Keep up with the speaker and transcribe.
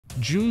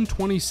June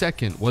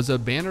 22nd was a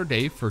banner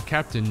day for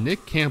Captain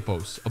Nick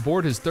Campos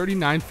aboard his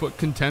 39-foot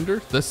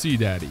contender, the Sea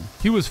Daddy.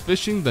 He was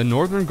fishing the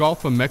northern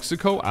Gulf of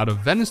Mexico out of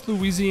Venice,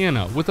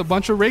 Louisiana with a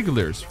bunch of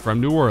regulars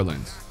from New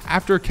Orleans.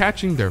 After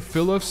catching their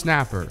fill of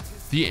snapper,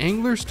 the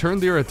anglers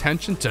turned their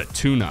attention to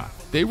tuna.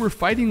 They were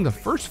fighting the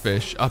first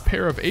fish, a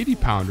pair of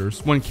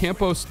 80-pounders, when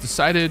Campos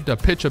decided to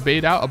pitch a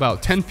bait out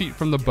about 10 feet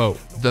from the boat.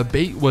 The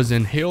bait was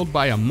inhaled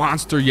by a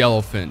monster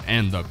yellowfin,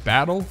 and the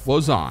battle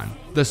was on.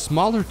 The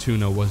smaller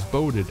tuna was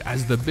boated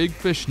as the big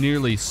fish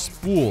nearly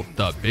spooled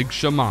the big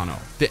Shimano.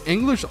 The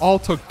anglers all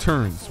took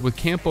turns, with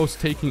Campos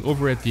taking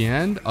over at the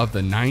end of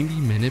the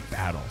 90-minute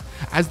battle.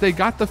 As they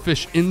got the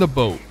fish in the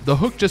boat, the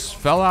hook just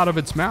fell out of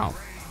its mouth.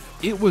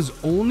 It was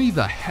only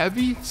the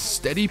heavy,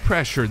 steady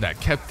pressure that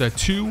kept the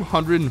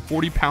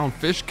 240-pound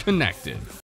fish connected.